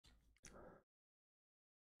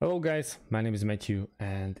Hello guys, my name is Matthew,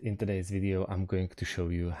 and in today's video I'm going to show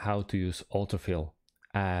you how to use Autofill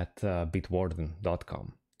at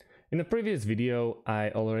BitWarden.com. In the previous video I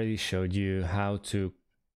already showed you how to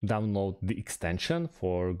download the extension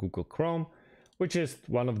for Google Chrome, which is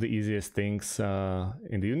one of the easiest things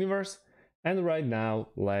in the universe. And right now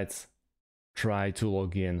let's try to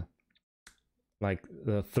log in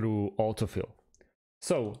through Autofill.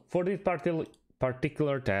 So for this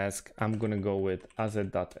particular task, I'm gonna go with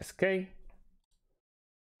az.sk,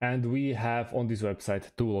 and we have on this website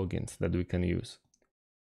two logins that we can use.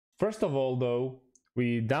 First of all, though,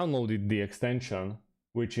 we downloaded the extension,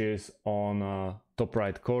 which is on top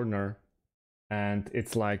right corner, and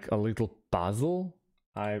it's like a little puzzle,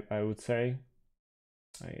 I would say.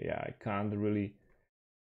 Yeah, I can't really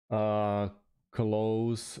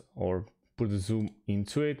close or put a zoom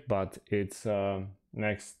into it, but it's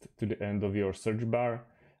next to the end of your search bar,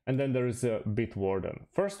 and then there is a BitWarden.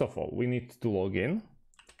 First of all, we need to log in,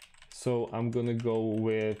 so I'm gonna go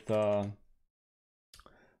with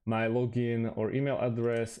my login or email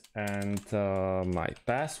address and my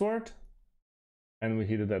password, and we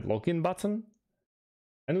hit that login button,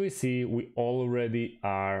 and we see we already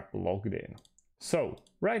are logged in. So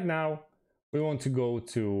right now we want to go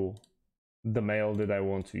to the mail that I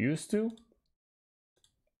want to use to,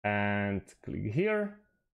 and click here,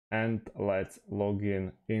 and let's log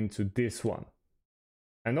in into this one,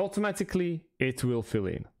 and automatically it will fill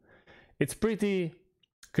in. It's pretty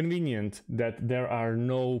convenient that there are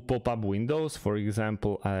no pop-up windows, for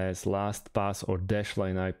example, as LastPass or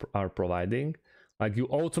Dashlane are providing. Like, you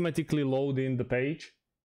automatically load in the page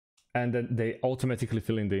and then they automatically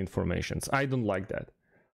fill in the informations. I don't like that.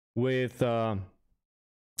 With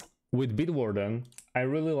BitWarden, I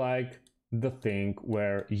really like the thing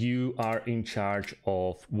where you are in charge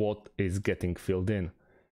of what is getting filled in.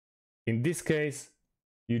 In this case,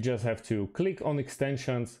 you just have to click on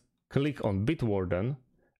extensions, click on BitWarden,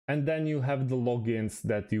 and then you have the logins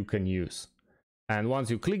that you can use. And once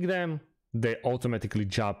you click them, they automatically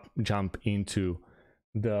jump into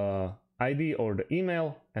the ID or the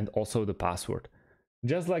email and also the password.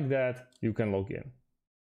 Just like that, you can log in.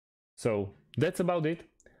 So that's about it.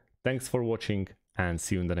 Thanks for watching, and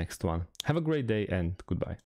see you in the next one. Have a great day and goodbye.